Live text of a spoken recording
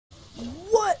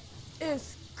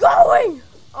is going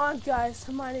on, guys?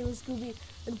 My name is Gooby,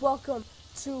 and welcome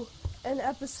to an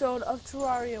episode of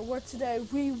Terraria, where today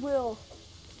we will,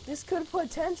 this could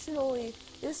potentially,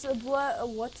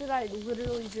 what did I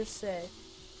literally just say?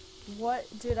 What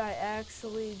did I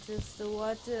actually just,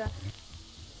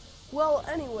 well,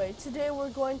 anyway, today we're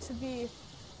going to be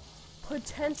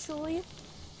potentially,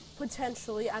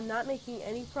 I'm not making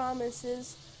any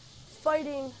promises,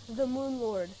 fighting the Moon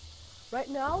Lord. Right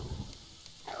now,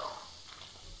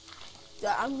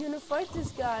 I'm gonna fight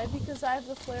this guy because I have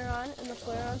the flare on, and the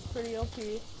flare on's pretty OP.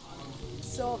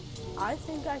 So, I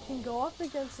think I can go up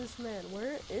against this man.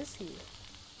 Where is he?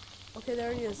 Okay,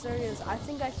 there he is, I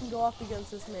think I can go up against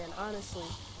this man, honestly.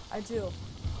 I do.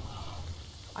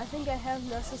 I think I have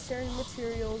necessary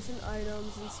materials and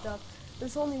items and stuff.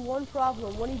 There's only one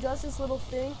problem. When he does this little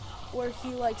thing where he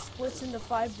like splits into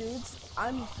 5 dudes,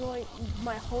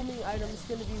 my homing item is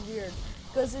going to be weird.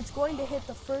 Because it's going to hit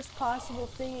the first possible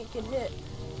thing it can hit.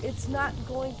 It's not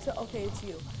going to, okay, it's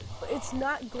you. But it's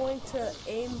not going to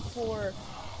aim for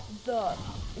the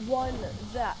one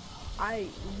that I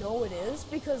know it is.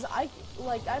 Because I've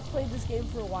played this game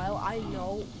for a while. I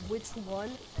know which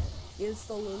one is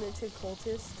the lunatic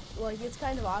cultist. Like, it's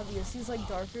kind of obvious. He's like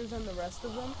darker than the rest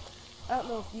of them. I don't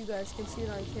know if you guys can see it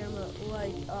on camera.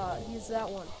 Like, he's that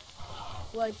one.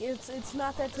 Like, it's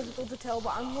not that difficult to tell,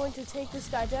 but I'm going to take this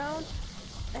guy down,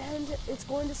 and it's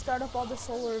going to start up all the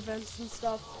solar events and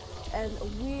stuff, and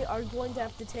we are going to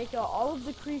have to take out all of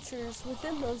the creatures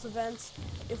within those events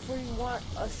if we want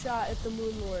a shot at the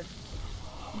Moon Lord.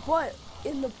 But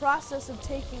in the process of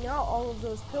taking out all of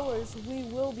those pillars, we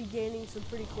will be gaining some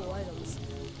pretty cool items.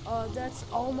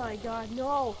 Oh my god,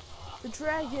 no! The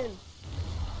dragon!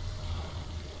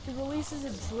 It releases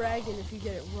a dragon if you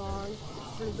get it wrong,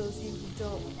 for those of you who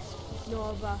don't know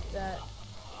about that.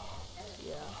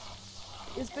 Yeah.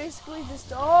 It's basically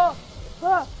just, I'm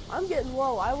getting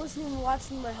low. I wasn't even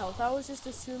watching my health. I was just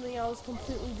assuming I was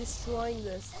completely destroying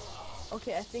this.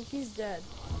 Okay, I think he's dead.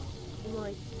 I'm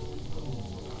like,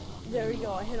 there we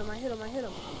go. I hit him.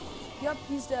 Yep,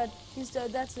 he's dead.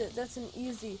 That's it. That's an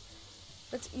easy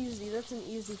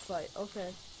fight.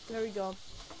 Okay, there we go.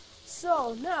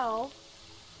 So, now,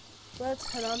 let's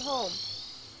head on home.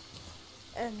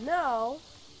 And now,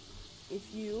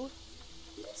 if you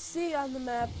see on the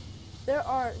map, there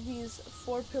are these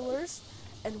 4 pillars,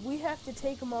 and we have to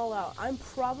take them all out. I'm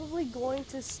probably going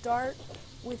to start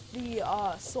with the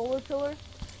solar pillar,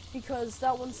 because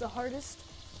that one's the hardest.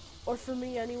 Or for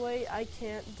me anyway, I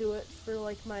can't do it for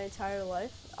like my entire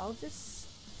life.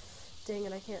 Dang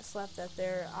it, I can't slap that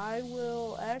there. I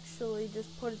will actually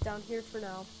just put it down here for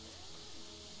now.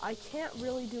 I can't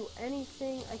really do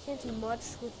anything, I can't do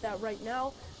much with that right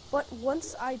now, but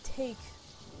once I take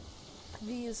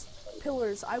these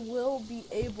pillars, I will be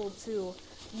able to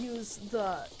use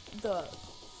the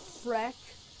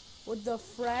fractions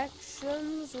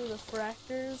or the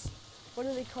fractors. What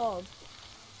are they called?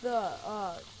 But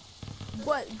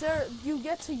you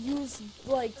get to use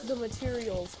like the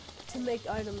materials to make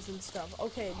items and stuff.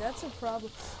 Okay, that's a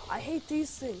problem. I hate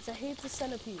these things. I hate the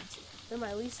centipedes. They're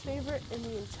my least favorite in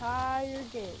the entire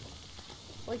game.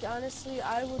 Like, honestly,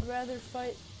 I would rather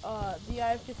fight the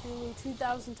Eye of Cthulhu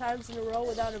 2,000 times in a row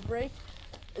without a break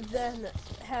than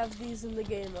have these in the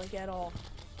game, like, at all.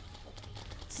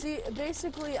 See,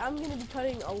 basically, I'm going to be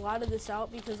cutting a lot of this out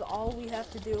because all we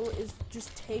have to do is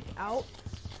just take out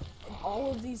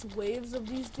all of these waves of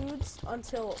these dudes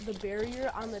until the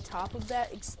barrier on the top of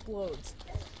that explodes.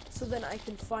 So then I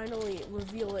can finally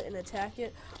reveal it and attack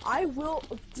it. I will,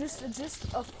 just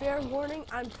a fair warning,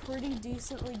 I'm pretty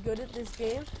decently good at this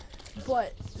game,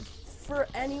 but for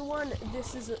anyone,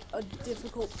 this is a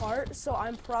difficult part, so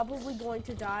I'm probably going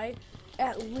to die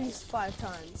at least 5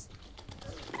 times.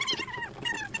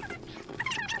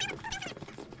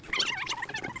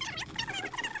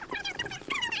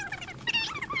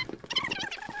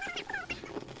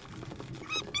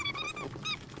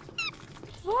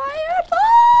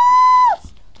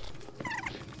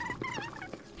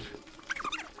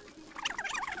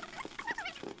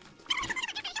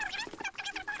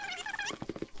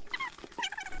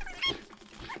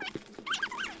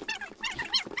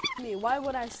 Why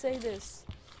would I say this?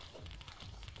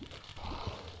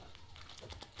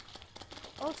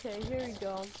 Okay, here we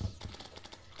go.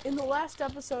 In the last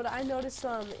episode, I noticed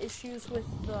some issues with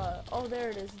the... Oh, there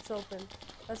it is. It's open.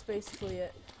 That's basically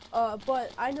it.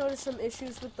 But I noticed some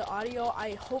issues with the audio.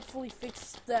 I hopefully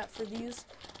fixed that for these.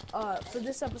 For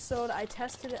this episode, I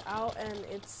tested it out, and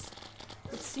it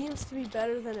seems to be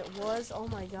better than it was. Oh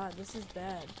my god, this is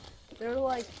bad. There are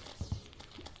like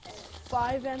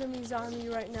 5 enemies on me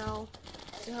right now.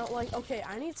 You know, like, okay,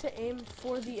 I need to aim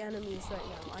for the enemies right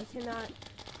now. I cannot...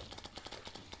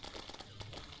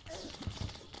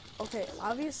 Okay,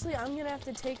 obviously, I'm gonna have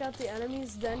to take out the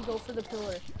enemies, then go for the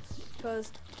pillar.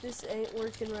 Because this ain't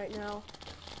working right now.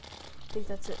 I think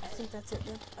that's it. I think that's it.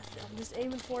 I'm just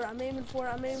aiming for it. I'm aiming for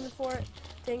it. I'm aiming for it.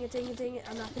 Dang it, dang it, dang it.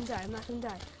 I'm not gonna die. I'm not gonna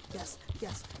die. Yes,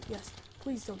 yes, yes.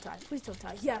 Please don't die. Please don't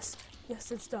die. Yes,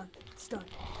 yes, it's done. It's done.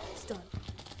 It's done.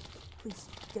 Please,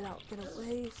 get out. Get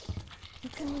away. You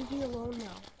can leave me alone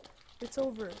now. It's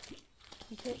over.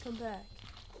 You can't come back.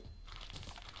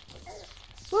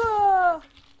 Ah!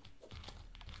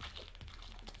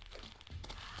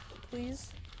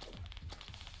 Please?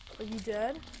 Are you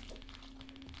dead?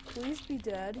 Please be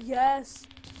dead. Yes!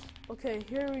 Okay,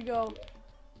 here we go.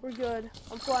 We're good.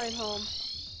 I'm flying home.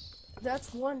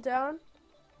 That's one down.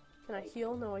 Can I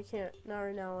heal? No, I can't. Not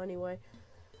right now, anyway.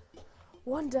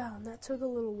 One down. That took a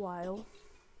little while.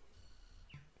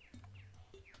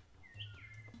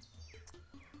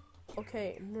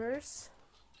 Okay, Nurse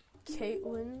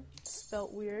Caitlin,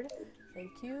 spelt weird.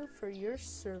 Thank you for your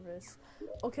service.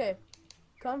 Okay,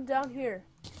 come down here.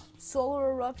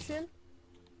 Solar eruption.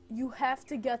 You have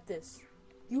to get this.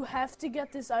 You have to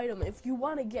get this item. If you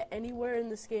want to get anywhere in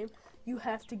this game, you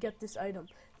have to get this item.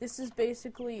 This is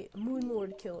basically Moon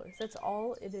Lord Killer. That's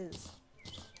all it is.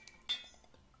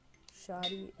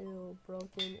 Shoddy, ill,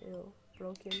 broken, ill,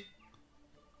 broken.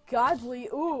 Godly,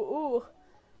 ooh, ooh.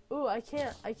 Ooh, I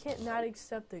can't not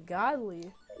accept the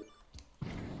godly.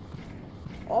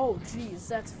 Oh, jeez,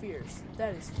 that's fierce.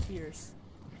 That is fierce.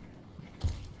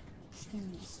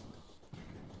 Jeez.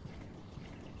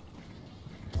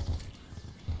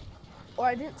 Or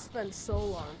I didn't spend so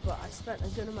long, but I spent a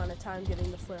good amount of time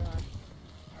getting the flare on.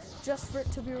 Just for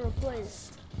it to be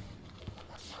replaced.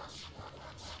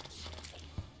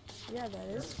 Yeah, that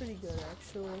is pretty good,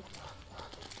 actually.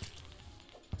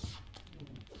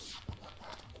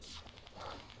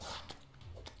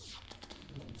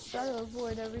 Try to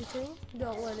avoid everything.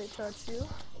 Don't let it touch you.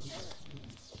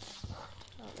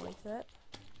 Not like that.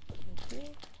 Thank you.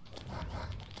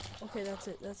 Okay, that's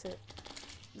it. That's it.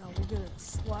 Now we're gonna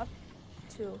swap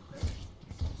to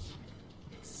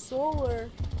solar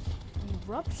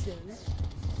eruption.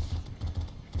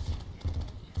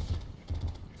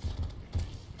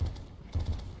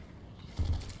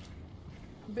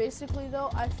 Basically,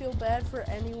 though, I feel bad for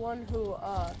anyone who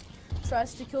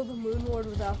tries to kill the Moon Lord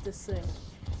without this thing.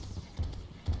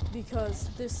 Because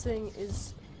this thing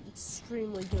is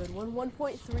extremely good. When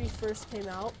 1.3 first came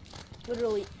out,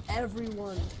 literally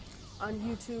everyone on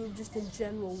YouTube, just in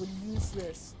general, would use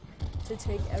this to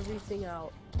take everything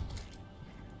out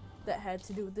that had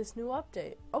to do with this new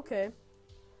update. Okay.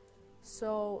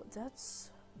 So, that's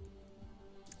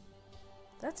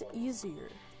easier.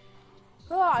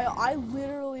 Oh, I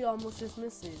literally almost just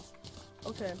missed these.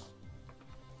 Okay.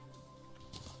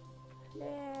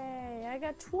 Yay, I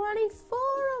got 24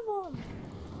 of them!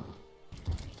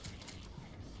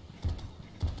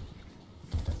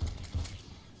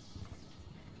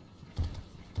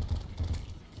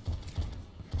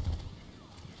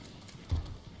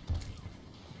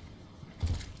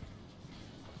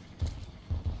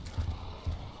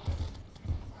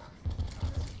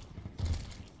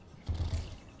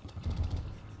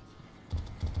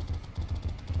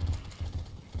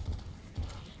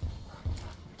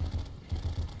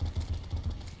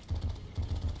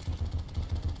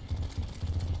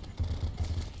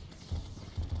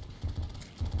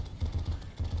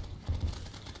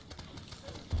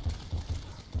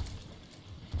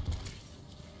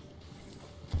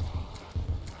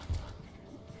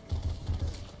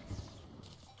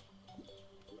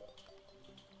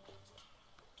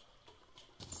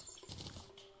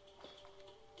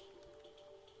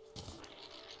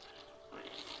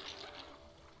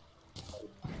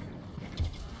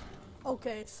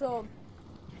 Okay, so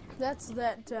that's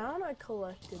that down. I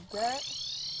collected that.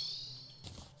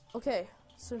 Okay,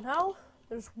 so now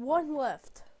there's one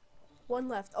left. One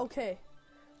left. Okay.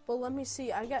 Well, let me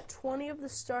see. I got 20 of the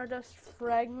Stardust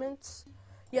fragments.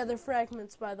 Yeah, they're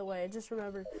fragments, by the way. I just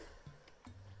remembered.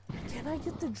 Can I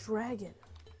get the dragon?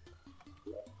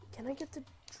 Can I get the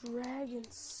dragon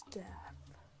staff?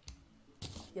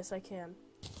 Yes, I can.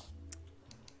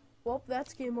 Well,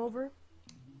 that's game over.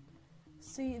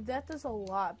 See, that does a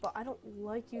lot, but I don't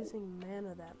like using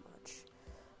mana that much.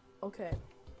 Okay.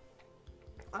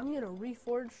 I'm gonna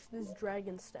reforge this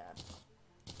dragon staff.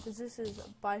 Because this is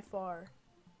by far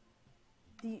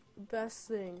the best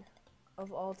thing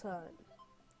of all time.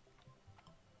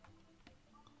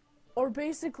 Or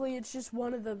basically, it's just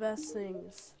one of the best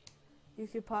things you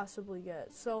could possibly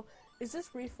get. So, is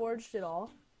this reforged at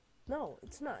all? No,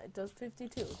 it's not. It does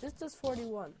 52. This does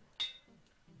 41.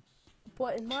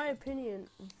 But in my opinion,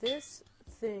 this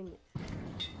thing...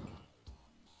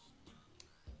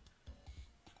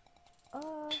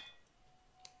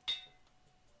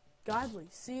 Godly.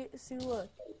 See, look.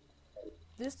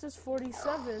 This does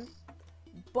 47,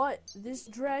 but this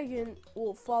dragon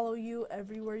will follow you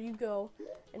everywhere you go,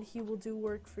 and he will do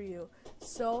work for you.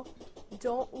 So,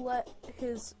 don't let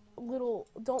his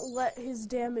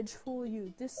damage fool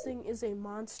you. This thing is a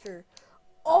monster.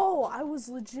 Oh, I was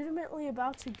legitimately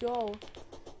about to go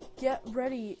get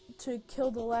ready to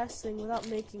kill the last thing without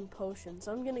making potions.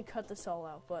 I'm gonna cut this all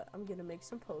out, but I'm gonna make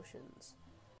some potions.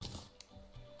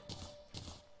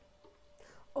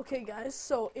 Okay guys,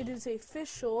 so it is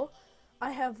official.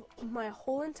 I have my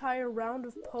whole entire round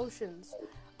of potions.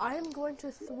 I am going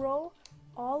to throw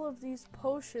all of these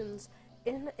potions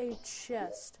in a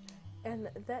chest. And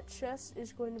that chest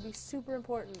is going to be super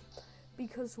important,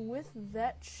 because with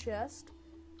that chest,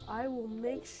 I will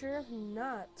make sure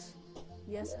not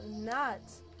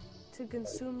to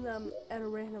consume them at a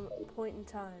random point in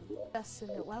time. Chests in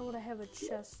it. Why would I have a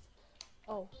chest?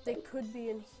 Oh, they could be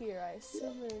in here. I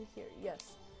assume they're in here.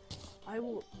 Yes. I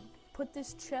will put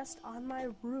this chest on my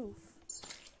roof,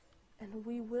 and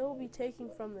we will be taking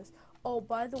from this. Oh,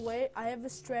 by the way, I have a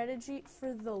strategy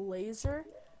for the laser.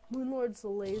 Moonlord's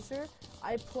laser.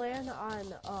 I plan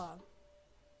on,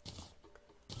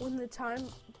 when the time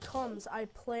comes, I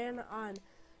plan on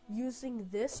using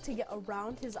this to get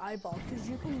around his eyeball, because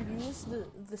you can use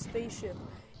the spaceship.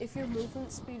 If your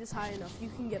movement speed is high enough, you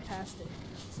can get past it.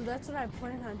 So that's what I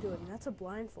plan on doing. That's a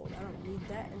blindfold. I don't need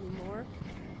that anymore.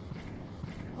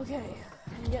 Okay,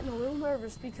 I'm getting a little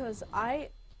nervous because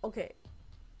okay,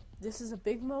 this is a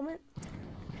big moment.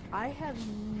 I have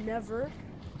never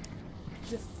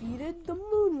defeated the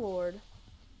Moonlord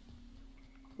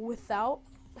without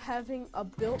having a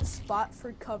built spot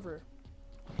for cover.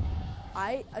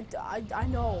 I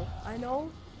know,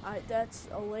 that's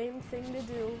a lame thing to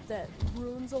do, that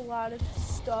ruins a lot of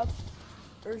stuff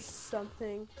or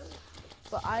something,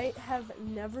 but I have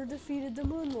never defeated the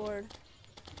Moonlord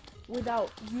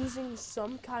without using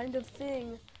some kind of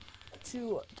thing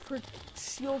to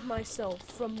shield myself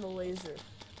from the laser.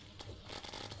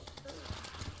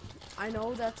 I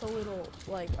know that's a little,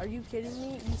 like, are you kidding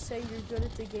me? You say you're good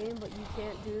at the game, but you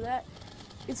can't do that?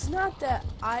 It's not that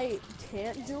I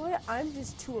can't do it, I'm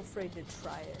just too afraid to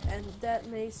try it. And that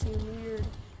may seem weird,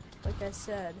 like I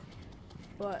said,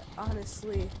 but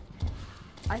honestly,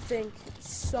 I think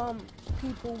some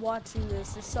people watching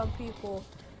this, or some people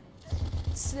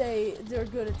say they're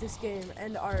good at this game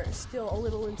and are still a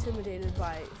little intimidated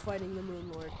by fighting the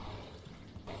Moonlord.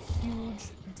 Huge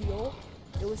deal.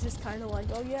 It was just kind of like,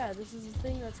 oh yeah, this is the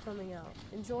thing that's coming out.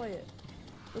 Enjoy it.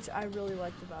 Which I really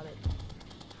liked about it.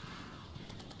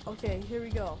 Okay, here we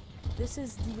go. This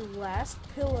is the last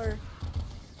pillar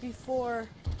before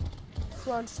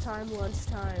crunch time,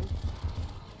 lunchtime.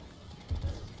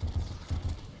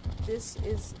 This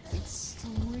is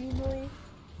extremely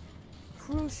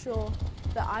crucial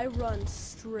that I run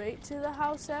straight to the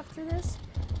house after this,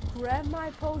 grab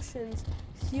my potions,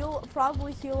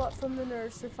 probably heal up from the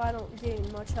nurse if I don't gain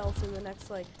much health in the next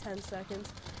like 10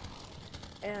 seconds,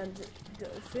 and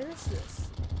finish this.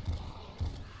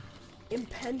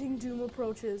 Impending doom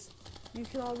approaches. You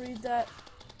can all read that.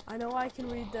 I know I can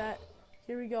read that.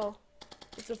 Here we go.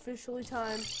 It's officially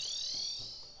time.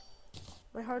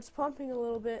 My heart's pumping a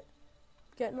little bit.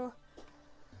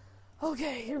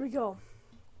 Okay, here we go.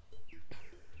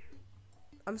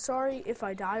 I'm sorry if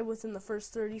I die within the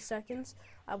first 30 seconds.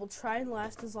 I will try and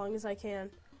last as long as I can.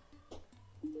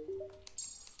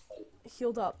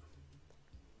 Healed up.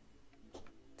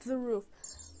 To the roof.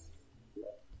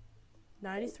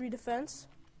 93 defense.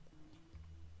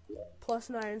 Plus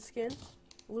an iron skin.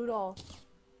 Loot all.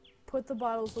 Put the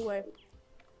bottles away.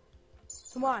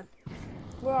 Come on.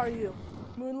 Where are you?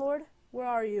 Moonlord? Where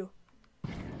are you?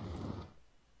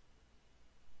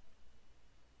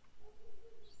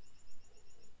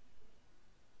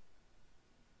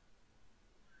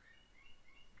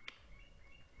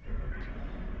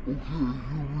 Okay,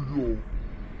 here we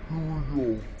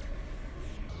go.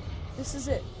 This is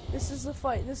it. This is the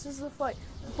fight. This is the fight.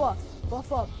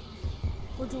 Buff up.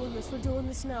 We're doing this. We're doing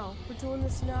this now. We're doing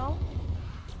this now.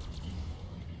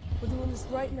 We're doing this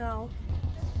right now.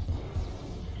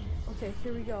 Okay,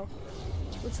 here we go.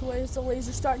 Which way is the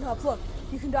laser starting up? Look,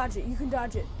 you can dodge it. You can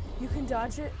dodge it. You can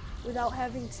dodge it without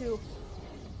having to.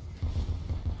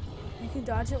 You can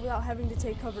dodge it without having to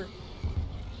take cover.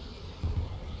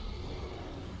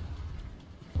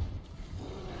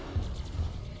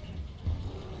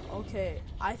 Okay,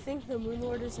 I think the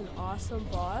Moonlord is an awesome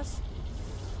boss.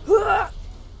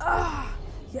 Ah,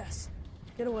 yes.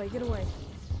 Get away, get away.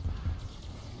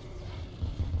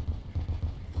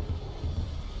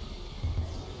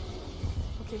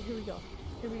 Okay, here we go.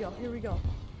 Here we go, here we go.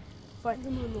 Fighting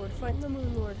the Moon Lord, fighting the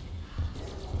Moon Lord.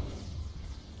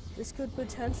 This could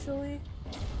potentially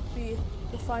be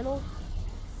the final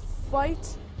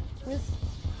fight with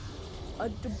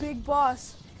the big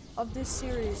boss of this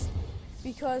series,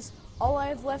 because all I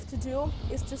have left to do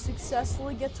is to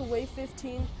successfully get to wave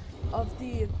 15 of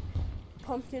the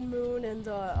Pumpkin Moon and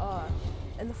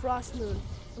the Frost Moon.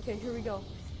 Okay, here we go.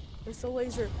 There's the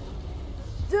laser.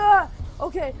 Duh!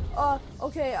 Okay,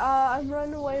 I'm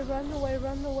running away, running away,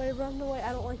 running away, running away.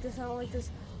 I don't like this, I don't like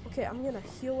this. Okay, I'm gonna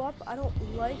heal up. I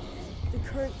don't like the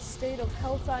current state of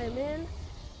health I am in.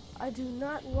 I do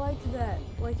not like that,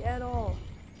 like at all.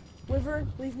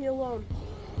 Wyvern, leave me alone.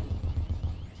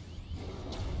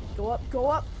 Go up, go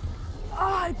up.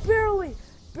 Ah, I barely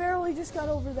just got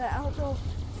over that. I don't know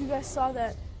if you guys saw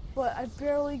that, but I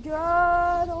barely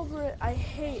got over it. I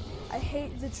hate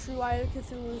the true Eye of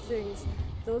Cthulhu things.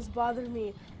 Those bother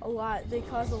me a lot. They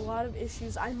cause a lot of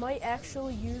issues. I might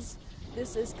actually use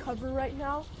this as cover right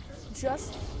now,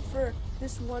 just for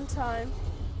this one time.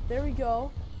 There we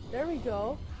go. There we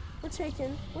go. We're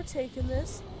taking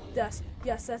this. Yes,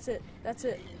 that's it. That's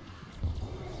it.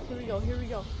 Here we go. Here we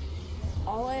go.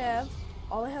 All I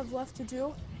have left to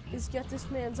do is get this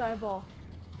man's eyeball.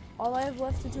 All I have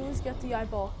left to do is get the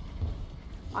eyeball.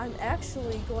 I'm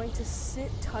actually going to sit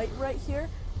tight right here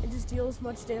and just deal as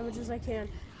much damage as I can.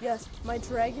 Yes, my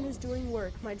dragon is doing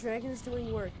work. My dragon is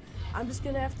doing work. I'm just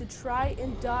gonna have to try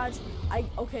and dodge.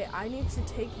 Okay, I need to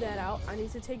take that out. I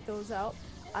need to take those out.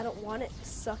 I don't want it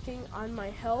sucking on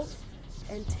my health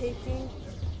and taking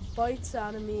bites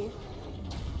out of me.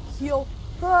 Heal.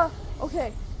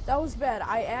 Okay, that was bad.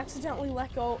 I accidentally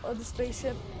let go of the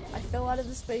spaceship. I fell out of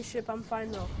the spaceship. I'm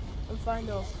fine though. I'm fine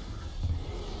though.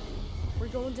 We're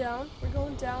going down. We're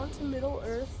going down to Middle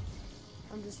Earth.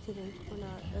 I'm just kidding. We're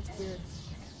not. That's weird.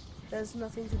 That has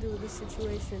nothing to do with this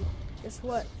situation. Guess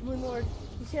what? Moon Lord,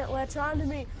 you can't latch on to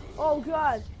me. Oh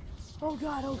God. Oh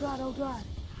God, oh God, oh God.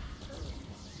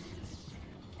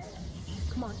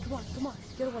 Come on, come on, come on.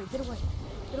 Get away, get away.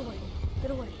 Get away,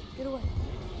 get away, get away.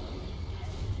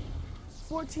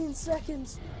 14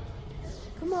 seconds.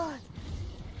 Come on.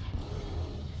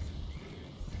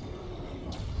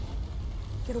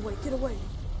 Get away, get away.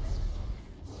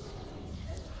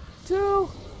 2,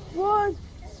 1.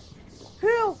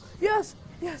 Heal! Yes!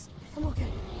 Yes! I'm okay.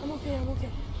 I'm okay. I'm okay.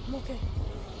 I'm okay.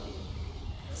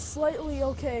 Slightly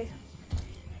okay.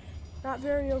 Not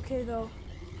very okay though.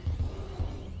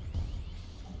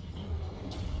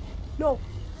 No!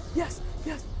 Yes!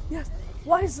 Yes! Yes!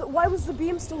 Why was the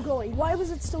beam still going? Why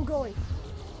was it still going?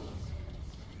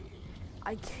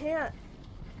 I can't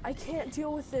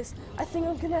deal with this. I think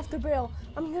I'm gonna have to bail.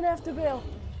 I'm gonna have to bail.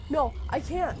 No, I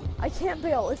can't. I can't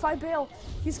bail. If I bail,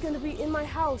 he's gonna be in my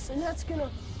house, and that's gonna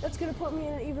put me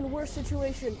in an even worse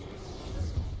situation.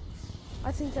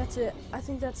 I think that's it. I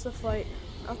think that's the fight.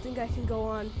 I don't think I can go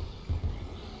on.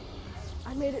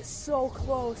 I made it so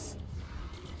close.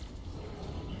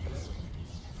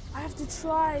 I have to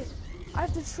try. I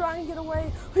have to try and get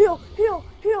away. Heal, heal,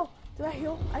 heal. Did I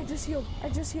heal? I just healed. I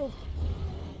just healed.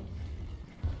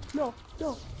 No,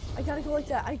 no. I gotta go like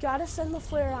that. I gotta send the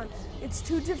flare on. It's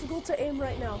too difficult to aim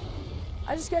right now.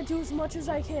 I just gotta do as much as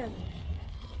I can.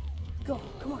 Go.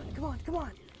 Come on, come on, come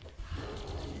on.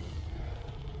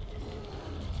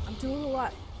 I'm doing a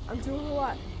lot. I'm doing a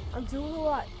lot. I'm doing a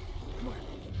lot. Come on,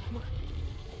 come on.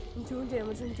 I'm doing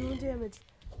damage. I'm doing damage.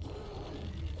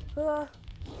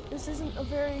 This isn't a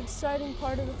very exciting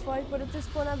part of the fight, but at this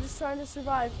point I'm just trying to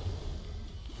survive.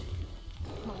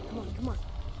 Come on, come on, come on.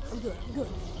 I'm good, I'm good,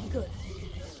 I'm good.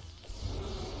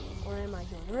 Or am I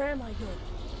good? Or am I good?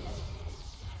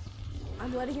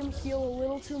 I'm letting him heal a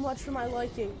little too much for my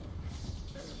liking.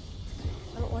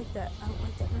 I don't like that. I don't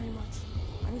like that very much.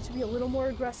 I need to be a little more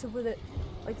aggressive with it.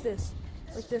 Like this.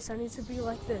 Like this. I need to be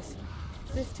like this.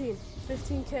 15.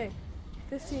 15K.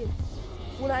 15.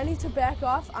 When I need to back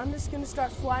off, I'm just going to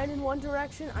start flying in one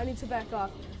direction. I need to back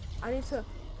off. I need to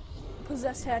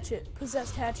possess hatchet.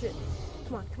 Possess hatchet.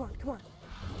 Come on, come on, come on.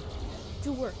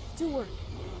 Do work. Do work.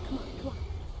 Come on, come on.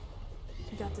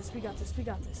 We got this. We got this. We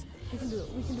got this. We can do it.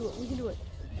 We can do it. We can do it.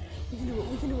 We can do it.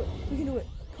 We can do it. We can do it.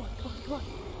 Come on, come on, come on.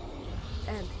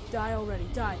 And die already.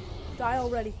 Die. Die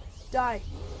already. Die.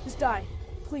 Just die.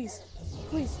 Please.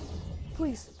 Please.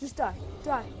 Please. Just die.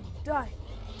 Die. Die.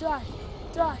 Die.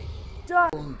 Die. Die.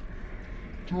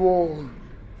 Die.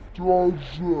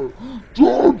 Dodge it.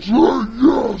 Dodge it,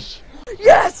 yes!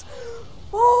 Yes!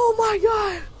 Oh my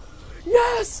God!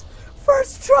 Yes!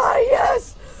 First try,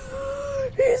 yes!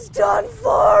 He's done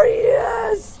for,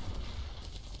 yes!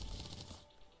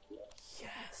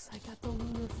 Yes, I got the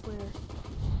lunar flare.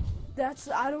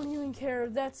 I don't even care,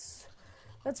 that's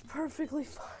perfectly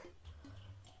fine.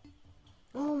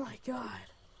 Oh my god.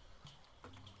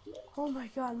 Oh my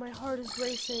god, my heart is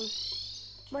racing.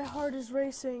 My heart is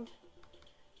racing.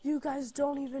 You guys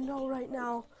don't even know right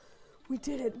now. We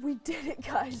did it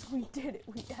guys, we did it,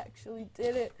 we actually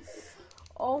did it.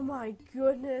 Oh my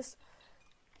goodness.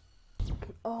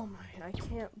 Oh my, I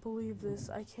can't believe this,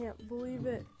 I can't believe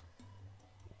it.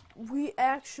 We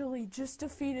actually just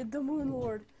defeated the Moon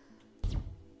Lord.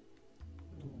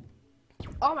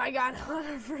 Oh my god, on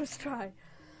our first try.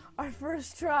 Our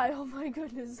first try, oh my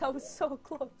goodness, that was so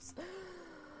close.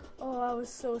 Oh, I was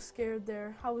so scared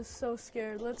there. I was so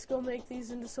scared. Let's go make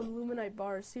these into some luminite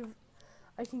bars. See if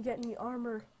I can get any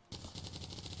armor.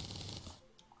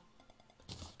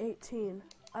 18.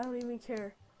 I don't even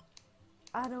care.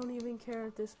 I don't even care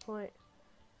at this point.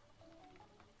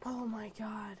 Oh my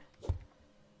god.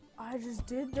 I just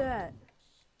did that.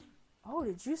 Oh,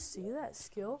 did you see that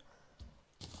skill?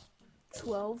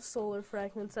 12 solar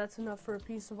fragments. That's enough for a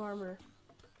piece of armor.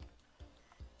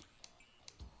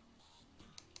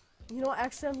 You know what,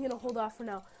 actually I'm gonna hold off for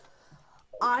now.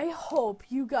 I hope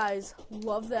you guys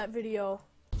love that video.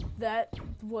 That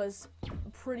was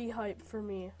pretty hype for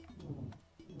me.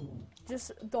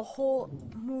 Just the whole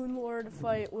Moon Lord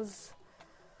fight was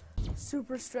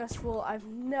super stressful. I've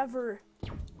never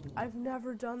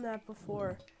done that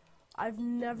before. I've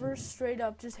never straight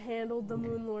up just handled the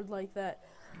Moon Lord like that.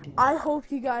 I hope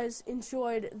you guys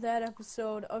enjoyed that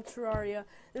episode of Terraria.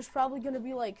 There's probably gonna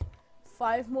be like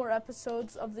 5 more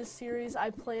episodes of this series. I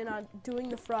plan on doing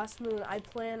the Frost Moon. I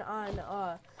plan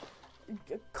on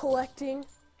collecting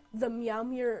the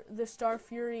Meowmere, the Star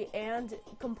Fury, and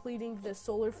completing the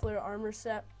Solar Flare armor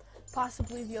set.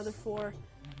 Possibly the other 4.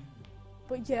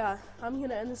 But yeah, I'm going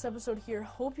to end this episode here.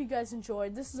 Hope you guys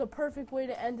enjoyed. This is a perfect way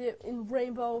to end it in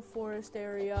Rainbow Forest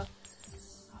area.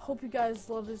 Hope you guys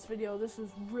love this video. This was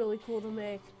really cool to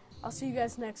make. I'll see you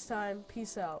guys next time.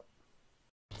 Peace out.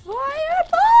 Fireball!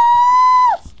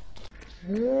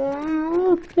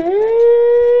 Fireball!